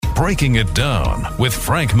Breaking It Down with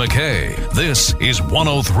Frank McKay. This is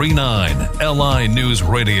 103.9 LI News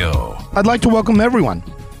Radio. I'd like to welcome everyone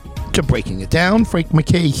to Breaking It Down. Frank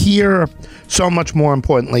McKay here. So much more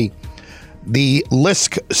importantly, the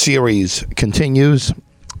LISK series continues,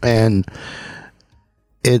 and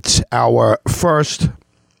it's our first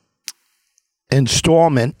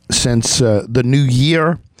installment since the new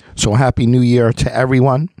year. So happy new year to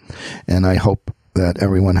everyone, and I hope that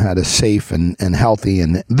everyone had a safe and healthy,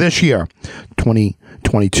 and this year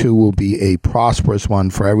 2022 will be a prosperous one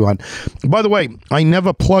for everyone. By the way, I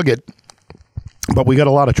never plug it, but we got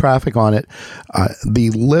a lot of traffic on it. The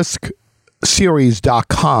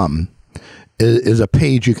liskseries.com is a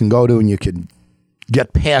page you can go to, and you can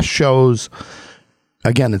get past shows.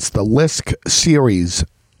 Again, it's the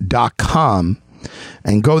liskseries.com,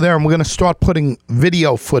 and go there, and we're going to start putting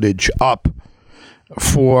video footage up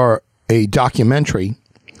for a documentary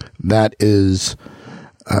that is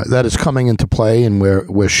coming into play, and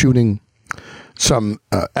we're shooting some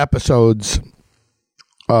episodes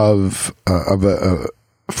for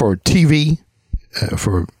TV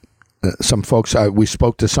for some folks. We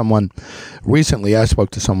spoke to someone recently. I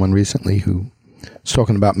spoke to someone recently who was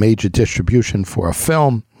talking about major distribution for a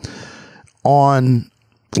film on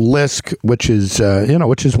LISK, which is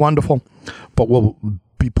wonderful. But we'll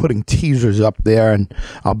be putting teasers up there, and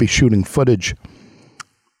I'll be shooting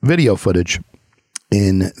video footage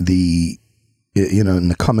in the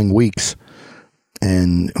coming weeks,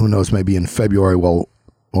 and who knows, maybe in February we'll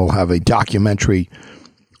have a documentary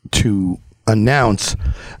to announce.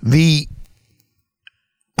 The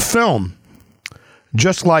film,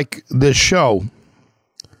 just like this show,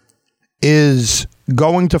 is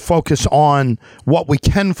going to focus on what we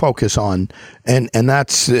can focus on, and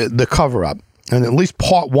that's the cover-up, and at least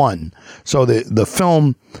part one. So the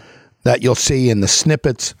film that you'll see and the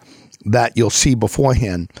snippets that you'll see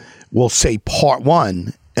beforehand will say part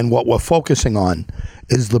one, and what we're focusing on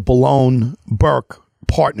is the Bellone-Burke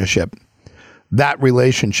partnership, that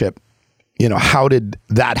relationship. How did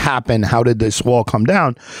that happen? How did this all come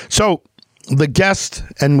down? So the guest,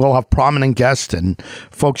 and we'll have prominent guests and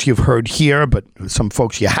folks you've heard here, but some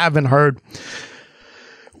folks you haven't heard,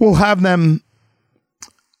 we'll have them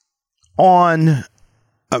on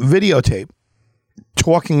a videotape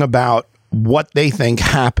talking about what they think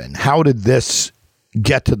happened. How did this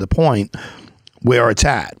get to the point where it's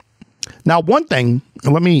at? Now, one thing,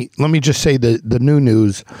 let me just say the new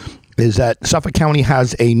news is that Suffolk County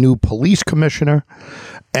has a new police commissioner,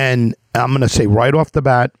 and I'm going to say right off the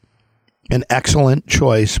bat, an excellent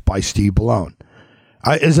choice by Steve Bellone.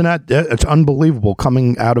 Isn't that, it's unbelievable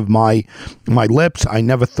coming out of my lips. I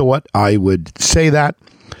never thought I would say that.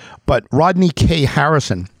 But Rodney K.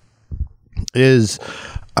 Harrison is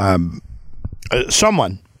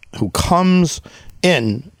someone who comes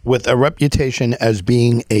in with a reputation as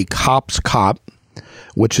being a cop's cop,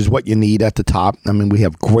 which is what you need at the top. I mean, we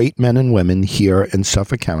have great men and women here in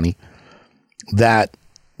Suffolk County that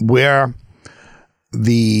wear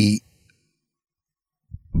the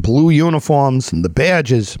blue uniforms and the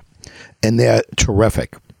badges, and they're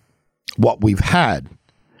terrific. What we've had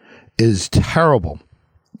is terrible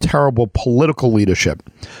political leadership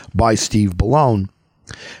by Steve Bellone,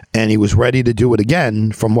 and he was ready to do it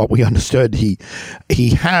again. From what we understood, he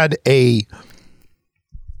had a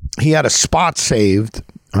spot saved,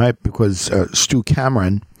 right? Because Stu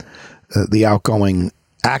Cameron, the outgoing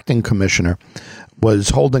acting commissioner, was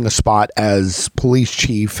holding a spot as police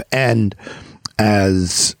chief and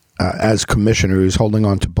as commissioner. He was holding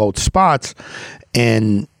on to both spots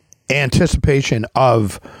in anticipation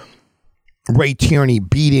of Ray Tierney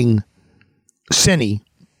beating Cini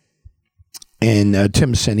and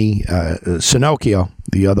Tim Cini, Sinocchio,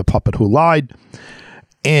 the other puppet who lied,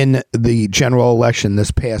 in the general election this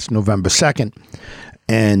past November 2nd.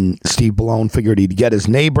 And Steve Bellone figured he'd get his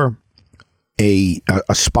neighbor a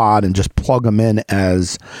spot and just plug him in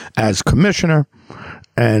as commissioner.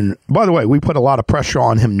 And by the way, we put a lot of pressure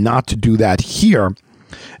on him not to do that here,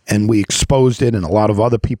 and we exposed it, and a lot of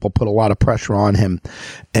other people put a lot of pressure on him,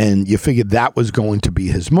 and you figured that was going to be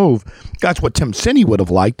his move. That's what Tim Cini would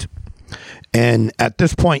have liked. And at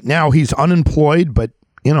this point now, he's unemployed, but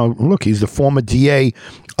look, he's the former DA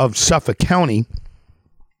of Suffolk County,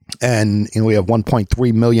 and we have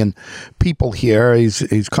 1.3 million people here.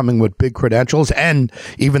 He's coming with big credentials, and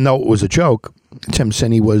even though it was a joke, Tim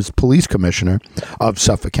Cini was police commissioner of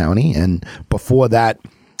Suffolk County, and before that,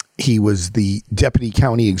 he was the deputy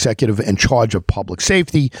county executive in charge of public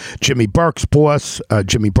safety. Jimmy Burke's boss,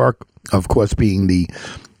 Jimmy Burke, of course, being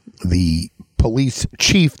the police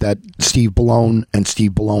chief that Steve Bellone and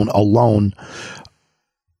Steve Bellone alone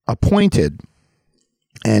appointed.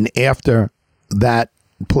 And after that,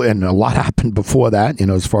 and a lot happened before that,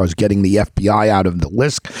 as far as getting the FBI out of the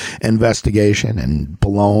Lisk investigation, and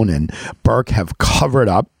Bellone and Burke have covered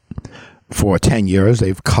up for 10 years.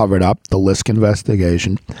 They've covered up the Lisk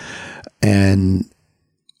investigation. And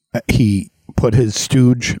he put his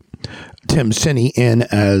stooge, Tim Sinney, in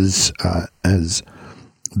as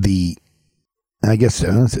the, I guess,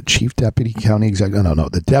 is it chief deputy county executive? No,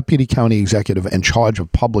 the deputy county executive in charge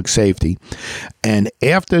of public safety. And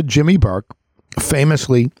after Jimmy Burke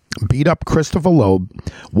famously beat up Christopher Loeb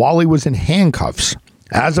while he was in handcuffs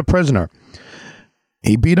as a prisoner,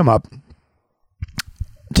 he beat him up.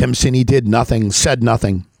 Tim Sinney did nothing, said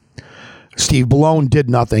nothing. Steve Bellone did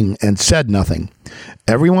nothing and said nothing.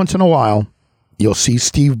 Every once in a while, you'll see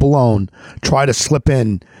Steve Bellone try to slip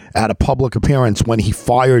in at a public appearance when he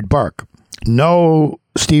fired Burke. No,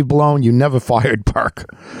 Steve Bellone, you never fired Burke.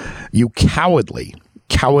 You cowardly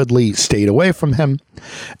stayed away from him,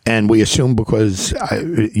 and we assume because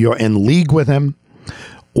you're in league with him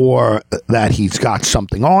or that he's got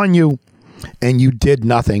something on you, and you did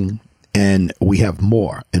nothing. And we have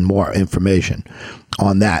more and more information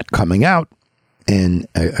on that coming out. And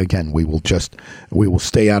again, we will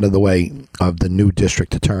stay out of the way of the new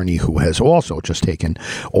district attorney, who has also just taken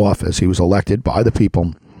office. He was elected by the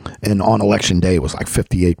people, and on election day it was like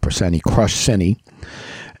 58%. He crushed Sinney.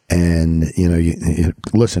 And, you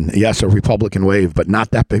listen, yes, a Republican wave, but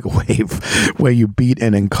not that big a wave where you beat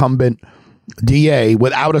an incumbent DA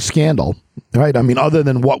without a scandal, right? I mean, other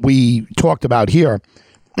than what we talked about here,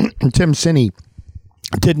 Tim Sinney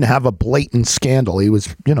didn't have a blatant scandal. He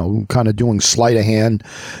was, kind of doing sleight of hand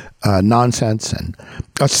nonsense and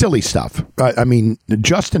silly stuff. I mean,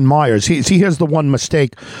 Justin Myers, here's the one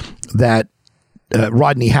mistake that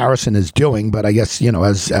Rodney Harrison is doing, but I guess,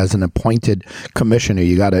 as an appointed commissioner,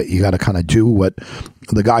 you gotta kind of do what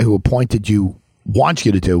the guy who appointed you wants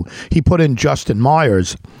you to do. He put in Justin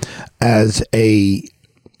Myers as a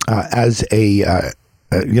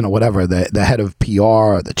whatever, the head of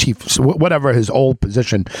PR, the chief, whatever his old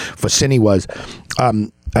position for Sinney was.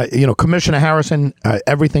 Commissioner Harrison,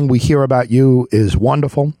 everything we hear about you is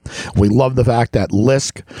wonderful. We love the fact that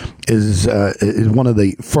Lisk is one of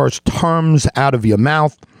the first terms out of your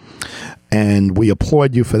mouth, and we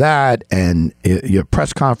applaud you for that. And your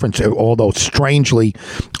press conference, although strangely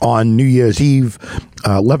on New Year's Eve,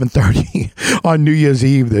 11:30 on New Year's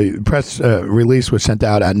Eve, the press release was sent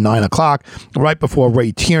out at 9 o'clock, right before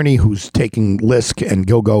Ray Tierney, who's taking Lisk and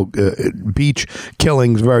Gilgo Beach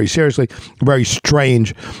killings very seriously. Very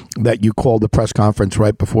strange that you called the press conference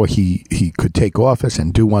right before he could take office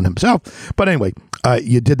and do one himself. But anyway,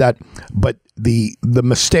 you did that. But the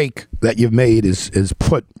mistake that you've made is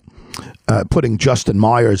putting Justin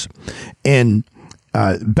Myers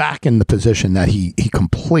back in the position that he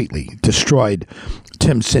completely destroyed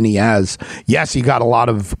Tim Sinney as. Yes, he got a lot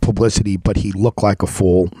of publicity, but he looked like a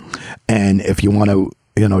fool. And if you want to,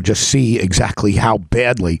 just see exactly how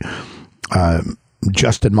badly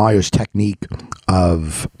Justin Myers' technique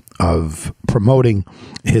of promoting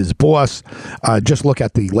his boss, just look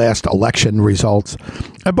at the last election results.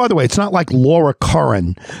 And by the way, it's not like Laura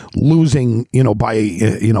Curran losing, by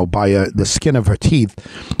the skin of her teeth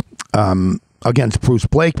against Bruce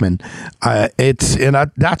Blakeman.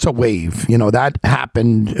 That's a wave. That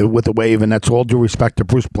happened with a wave, and that's all due respect to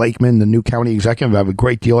Bruce Blakeman, the new county executive. I have a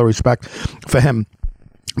great deal of respect for him,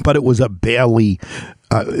 but it was barely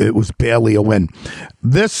a win.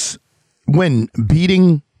 This win,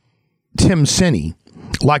 beating Tim Sinney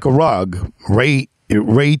like a rug, Ray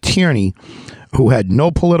Tierney, who had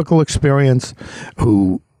no political experience,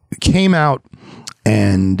 who came out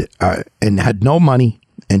and had no money,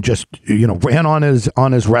 and just ran on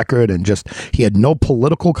his record, and just he had no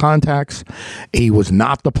political contacts. He was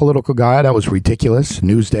not the political guy. That was ridiculous.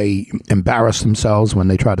 Newsday embarrassed themselves when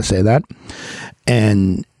they tried to say that.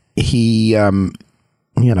 And he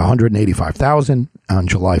 $185,000 on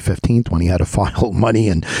July 15th when he had to file money,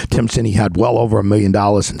 and Tim Sinney had well over $1 million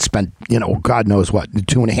and spent God knows what,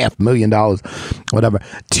 $2.5 million, whatever.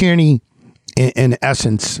 Tierney, in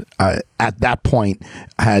essence, at that point,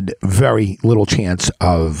 had very little chance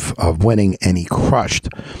of winning, and he crushed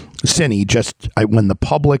Sinney. Just when the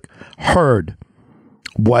public heard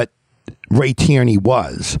what Ray Tierney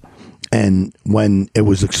was, and when it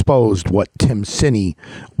was exposed what Tim Sinney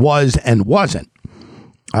was and wasn't,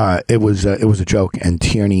 it was a joke. And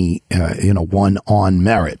Tierney, won on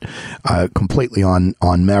merit, completely on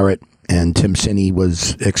merit, and Tim Sinney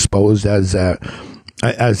was exposed as a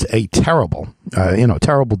terrible,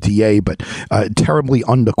 terrible DA, but terribly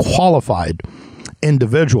underqualified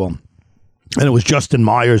individual. And it was Justin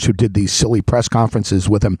Myers who did these silly press conferences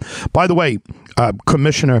with him. By the way,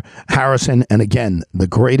 Commissioner Harrison, and again, the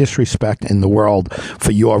greatest respect in the world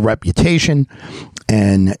for your reputation.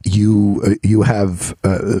 And you have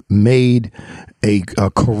made a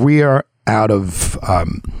career out of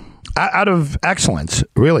excellence.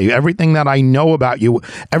 Really, everything that I know about you,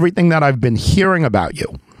 everything that I've been hearing about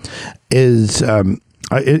you, is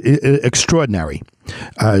extraordinary,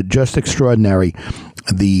 just extraordinary.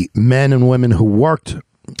 The men and women who worked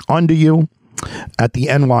under you at the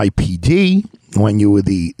NYPD when you were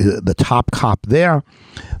the top cop there,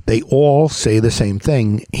 they all say the same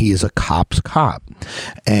thing. He is a cop's cop.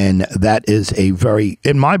 And that is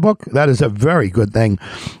in my book, that is a very good thing.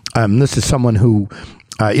 This is someone who,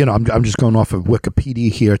 I'm just going off of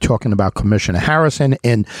Wikipedia here talking about Commissioner Harrison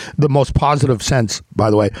in the most positive sense, by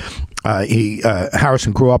the way.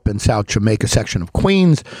 Harrison grew up in South Jamaica section of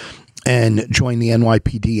Queens and joined the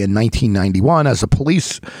NYPD in 1991 as a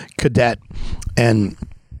police cadet. And,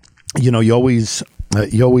 you always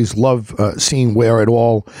love seeing where it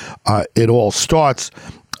all starts.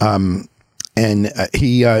 And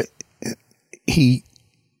he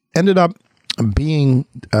ended up being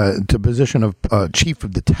to position of chief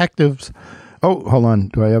of detectives. Oh, hold on.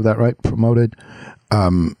 Do I have that right? Promoted.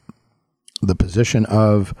 The position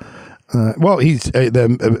of... he's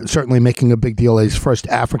certainly making a big deal. He's first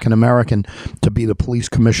African American to be the police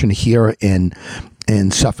commissioner here in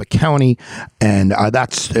Suffolk County, and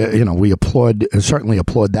that's we certainly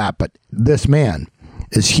applaud that. But this man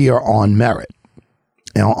is here on merit.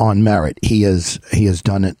 He has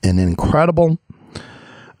done an incredible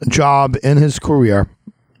job in his career,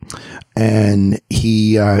 and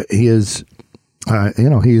he is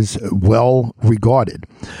well regarded.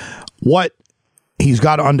 What he's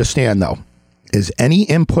got to understand, though, is any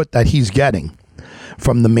input that he's getting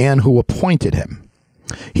from the man who appointed him.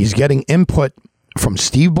 He's getting input from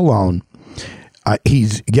Steve Bellone.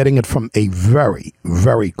 He's getting it from a very,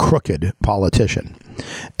 very crooked politician.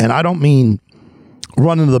 And I don't mean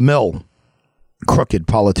run-of-the-mill crooked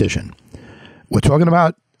politician. We're talking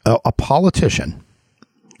about a politician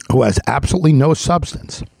who has absolutely no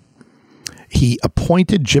substance. He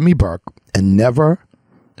appointed Jimmy Burke and never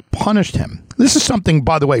punished him. This is something,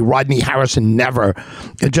 by the way, Rodney Harrison never,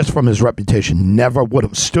 just from his reputation, never would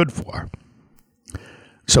have stood for.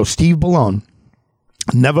 So Steve Bellone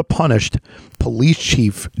never punished Police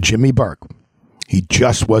Chief Jimmy Burke. He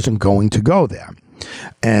just wasn't going to go there.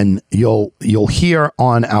 And you'll hear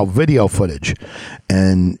on our video footage,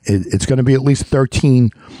 and it's going to be at least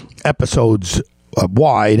 13 episodes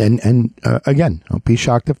wide, and again, don't be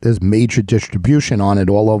shocked if there's major distribution on it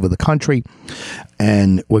all over the country.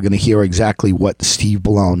 And we're going to hear exactly what Steve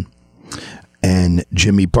Bellone and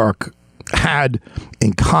Jimmy Burke had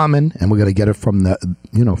in common, and we're going to get it from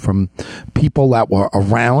from people that were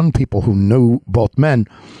around, people who knew both men.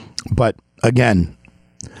 But again,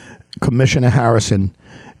 Commissioner Harrison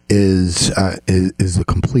is the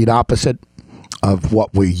complete opposite of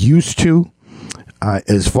what we're used to.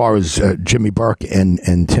 As far as Jimmy Burke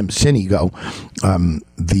and Tim Sinney go,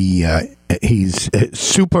 he's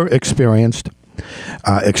super experienced,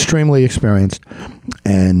 extremely experienced,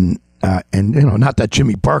 and not that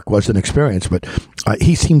Jimmy Burke wasn't experienced, but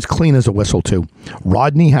he seems clean as a whistle too.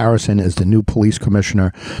 Rodney Harrison is the new police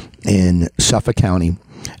commissioner in Suffolk County,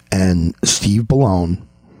 and Steve Bellone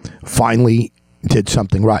finally did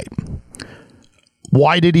something right.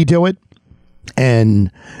 Why did he do it?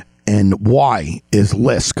 And why is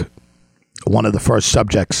Lisk one of the first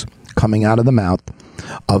subjects coming out of the mouth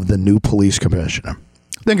of the new police commissioner?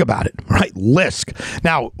 Think about it, right? Lisk.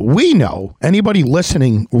 Now, we know, anybody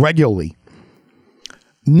listening regularly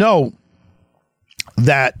know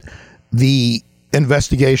that the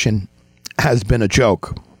investigation has been a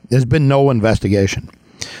joke. There's been no investigation.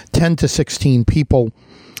 10 to 16 people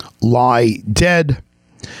lie dead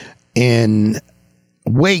in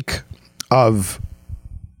wake of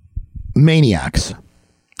maniacs.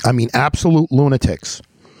 I mean, absolute lunatics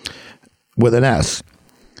with an S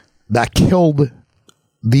that killed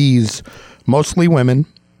these mostly women,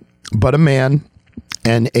 but a man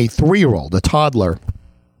and a 3-year-old, a toddler.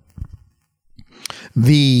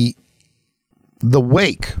 The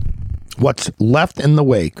wake, what's left in the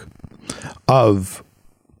wake of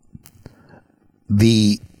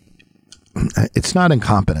it's not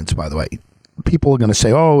incompetence, by the way. People are going to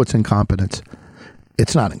say, oh, it's incompetence.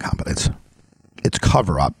 It's not incompetence. It's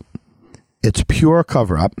cover-up. It's pure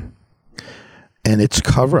cover-up. And it's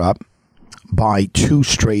cover-up by 2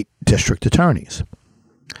 straight district attorneys.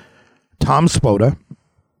 Tom Spota,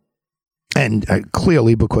 and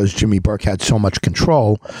clearly because Jimmy Burke had so much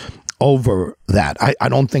control over that. I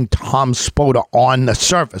don't think Tom Spota on the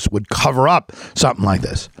surface would cover up something like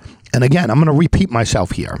this. And again, I'm going to repeat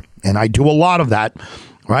myself here. And I do a lot of that,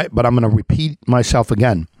 right? But I'm going to repeat myself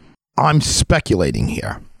again. I'm speculating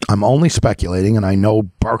here. I'm only speculating, and I know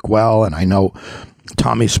Burke well, and I know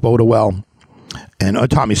Tommy Spota well. And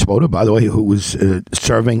Tommy Spota, by the way, who was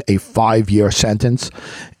serving a 5-year sentence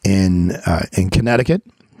in Connecticut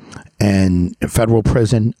and federal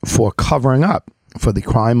prison for covering up, for the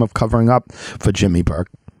crime of covering up for Jimmy Burke.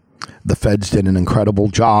 The feds did an incredible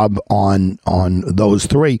job on those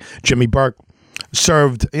three. Jimmy Burke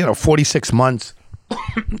served, 46 months.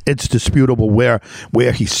 It's disputable where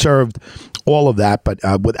he served all of that, but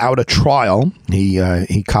without a trial,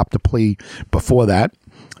 he copped a plea before that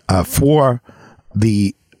for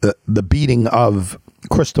the beating of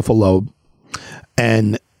Christopher Loeb,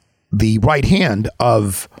 and the right hand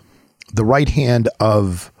of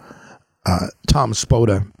Tom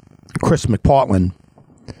Spota, Chris McPartland,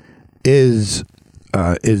 is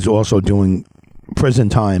also doing prison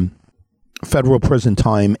time, federal prison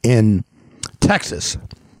time in Texas,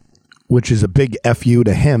 which is a big FU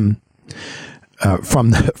to him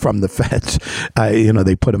from the feds.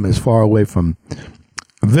 They put him as far away from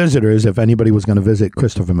visitors. If anybody was going to visit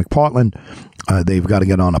Christopher McPartland, they've got to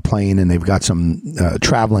get on a plane, and they've got some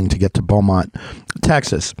traveling to get to Beaumont,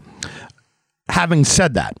 Texas. Having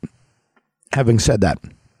said that,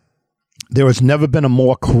 there has never been a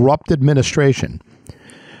more corrupt administration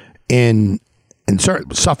in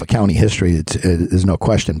certain Suffolk County history. There's no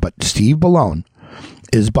question. But Steve Bellone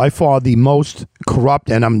is by far the most corrupt,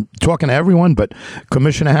 and I'm talking to everyone, but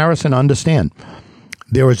Commissioner Harrison, understand,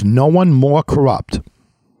 there is no one more corrupt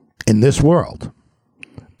in this world,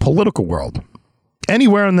 political world,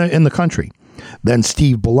 anywhere in the country, than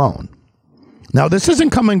Steve Bellone. Now, this isn't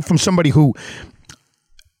coming from somebody who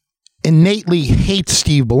innately hates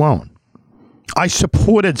Steve Bellone. I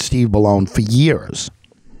supported Steve Bellone for years.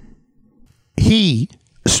 He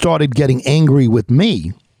started getting angry with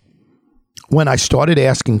me when I started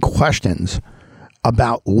asking questions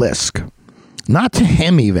about Lisk. Not to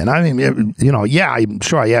him even. I mean, I'm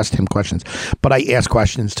sure I asked him questions, but I asked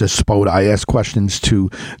questions to Spota. I asked questions to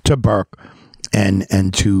Burke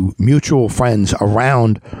and to mutual friends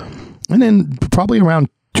around, and then probably around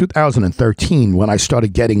 2013 when I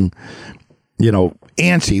started getting,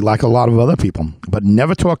 antsy like a lot of other people, but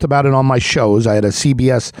never talked about it on my shows. I had a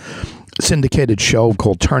CBS syndicated show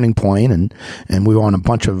called Turning Point, and we were on a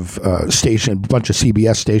bunch of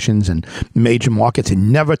CBS stations and major markets,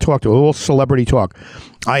 and never talked to all celebrity talk.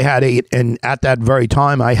 I had and at that very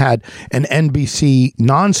time, I had an NBC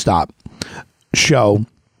nonstop show.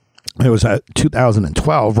 It was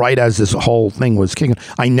 2012, right as this whole thing was kicking.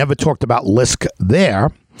 I never talked about Lisk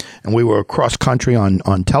there, and we were across country on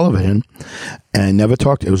television, and never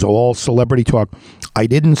talked. It was all celebrity talk. I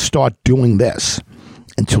didn't start doing this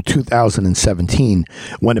until 2017,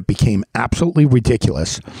 when it became absolutely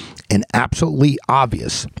ridiculous and absolutely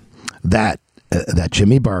obvious that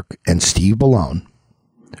Jimmy Burke and Steve Bellone,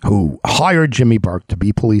 who hired Jimmy Burke to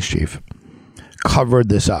be police chief, covered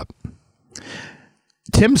this up.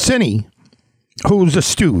 Tim Sinney, who's a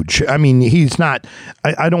stooge. I mean, he's not,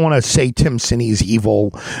 I don't want to say Tim Sinney's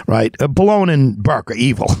evil, right? Bellone and Burke are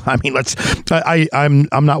evil. I mean,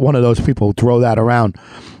 I'm not one of those people who throw that around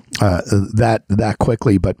that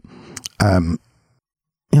quickly, but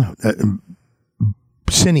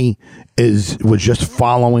Sinney was just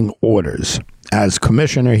following orders. As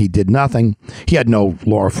commissioner, he did nothing. He had no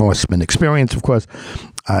law enforcement experience, of course.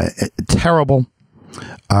 Terrible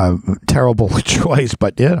choice,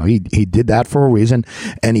 but he did that for a reason,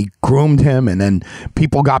 and he groomed him, and then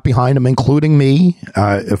people got behind him, including me,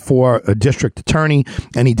 for a district attorney,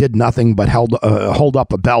 and he did nothing but hold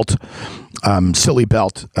up a belt, silly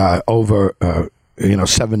belt, over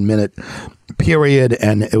 7-minute period,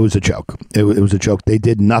 and it was a joke. It was a joke. They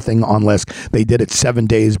did nothing on Lisk. They did it 7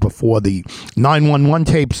 days before the 911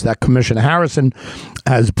 tapes that Commissioner Harrison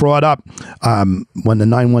has brought up. When the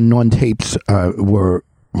 911 tapes were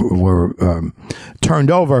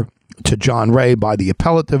turned over to John Ray by the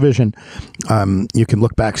appellate division, you can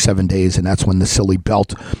look back 7 days, and that's when the silly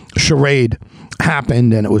belt charade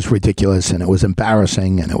happened, and it was ridiculous, and it was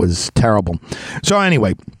embarrassing, and it was terrible. So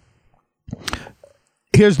anyway,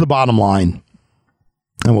 here's the bottom line,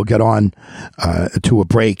 and we'll get on to a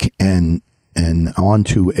break and on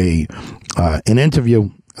to an interview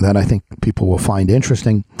that I think people will find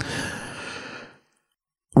interesting.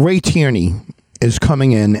 Ray Tierney is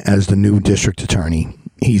coming in as the new district attorney.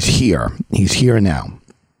 He's here. He's here now.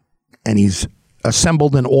 And he's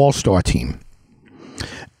assembled an all-star team.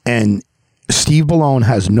 And Steve Bellone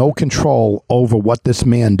has no control over what this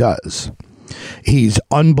man does. He's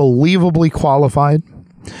unbelievably qualified.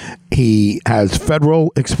 He has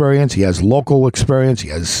federal experience. He has local experience. He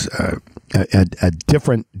has at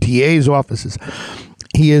different DA's offices.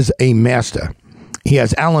 He is a master. He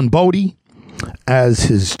has Alan Bodie as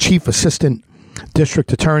his chief assistant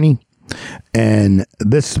district attorney. And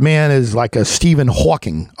this man is like a Stephen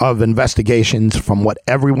Hawking of investigations from what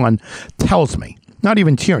everyone tells me. Not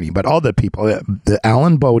even Tierney, but other people.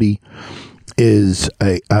 Alan Bodie is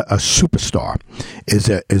a superstar, is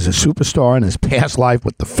a superstar in his past life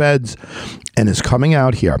with the feds and is coming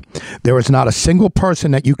out here. There is not a single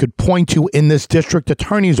person that you could point to in this district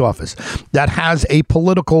attorney's office that has a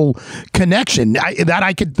political connection that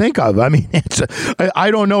I could think of. I mean,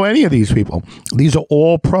 I don't know any of these people. These are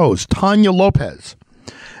all pros. Tanya Lopez,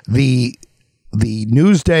 the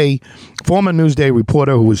Newsday, former Newsday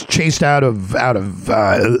reporter who was chased out of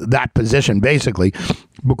that position basically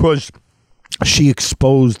because she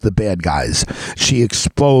exposed the bad guys. She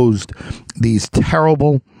exposed these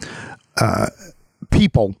terrible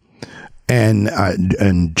people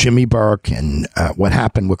and Jimmy Burke and what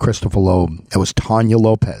happened with Christopher Loeb. It was Tanya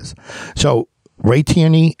Lopez. So Ray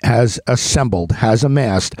Tierney has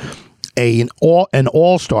amassed an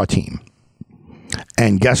all-star team.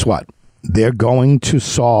 And guess what? They're going to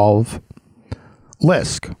solve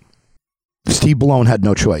Lisk. Steve Bellone had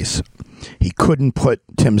no choice. He couldn't put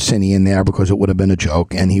Tim Sinney in there because it would have been a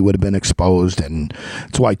joke and he would have been exposed. And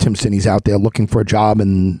that's why Tim Sinney's out there looking for a job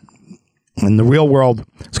in the real world.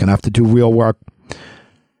 He's going to have to do real work.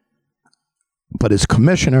 But his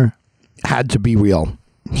commissioner had to be real.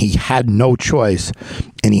 He had no choice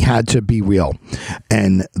and he had to be real.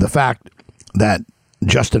 And the fact that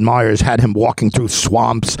Justin Myers had him walking through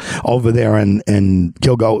swamps over there in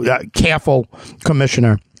Gilgo. Careful,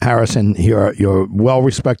 Commissioner Harrison. You're a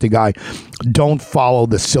well-respected guy. Don't follow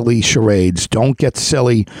the silly charades. Don't get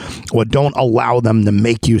silly or don't allow them to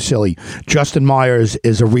make you silly. Justin Myers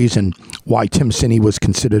is a reason why Tim Sinney was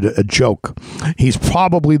considered a joke. He's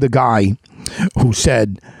probably the guy who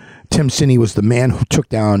said Tim Sinney was the man who took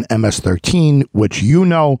down MS-13, which you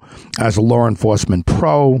know, as a law enforcement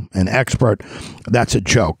pro and expert, that's a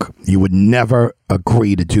joke. You would never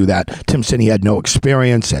agree to do that. Tim Sinney had no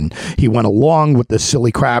experience, and he went along with this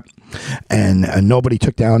silly crap, and nobody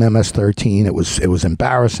took down MS-13. It was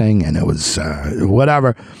embarrassing, and it was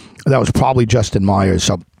whatever. That was probably Justin Myers.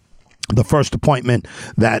 So the first appointment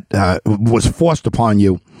that was forced upon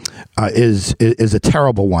you is a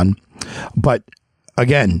terrible one. But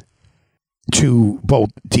again, to both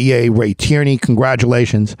DA Ray Tierney,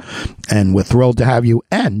 congratulations, and we're thrilled to have you,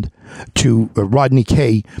 and to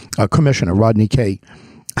Commissioner Rodney K.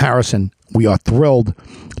 Harrison, we are thrilled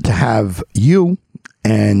to have you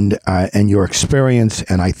and your experience,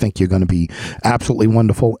 and I think you're going to be absolutely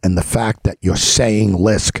wonderful. And the fact that you're saying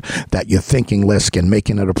Lisk, that you're thinking Lisk and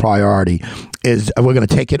making it a priority, is we're going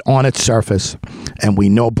to take it on its surface, and we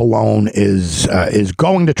know Bellone is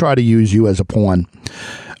going to try to use you as a pawn.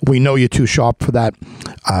 We know you're too sharp for that.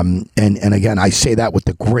 And again, I say that with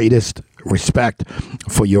the greatest respect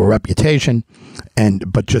for your reputation.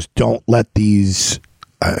 But just don't let these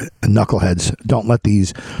knuckleheads, don't let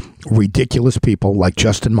these ridiculous people like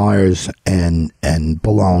Justin Myers and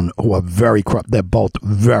Bellone, who are very corrupt. They're both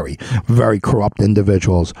very, very corrupt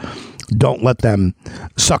individuals. Don't let them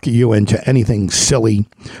sucker you into anything silly,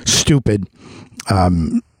 stupid.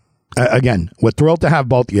 Again, we're thrilled to have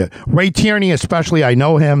both of you. Ray Tierney, especially, I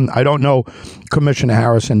know him. I don't know Commissioner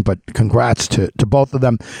Harrison, but congrats to both of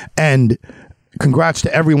them. And congrats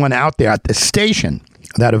to everyone out there at the station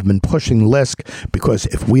that have been pushing Lisk, because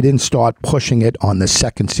if we didn't start pushing it on the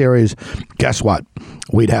second series, guess what?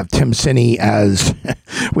 We'd have Tim Sinney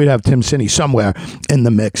somewhere in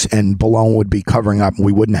the mix, and Bellone would be covering up.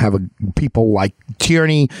 We wouldn't have people like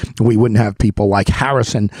Tierney. We wouldn't have people like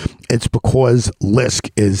Harrison. It's because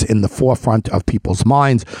Lisk is in the forefront of people's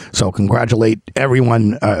minds. So congratulate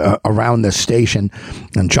everyone around this station,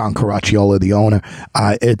 and John Caracciolo, the owner.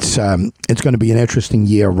 It's going to be an interesting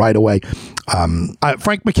year right away.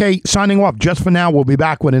 Frank McKay signing off just for now. We'll be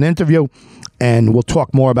back with an interview, and we'll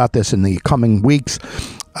talk more about this in the coming weeks.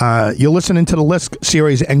 You're listening to the Lisk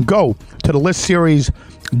series, and go to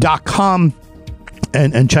thelistseries.com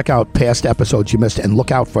and check out past episodes you missed, and look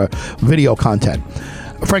out for video content.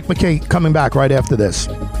 Frank McKay coming back right after this.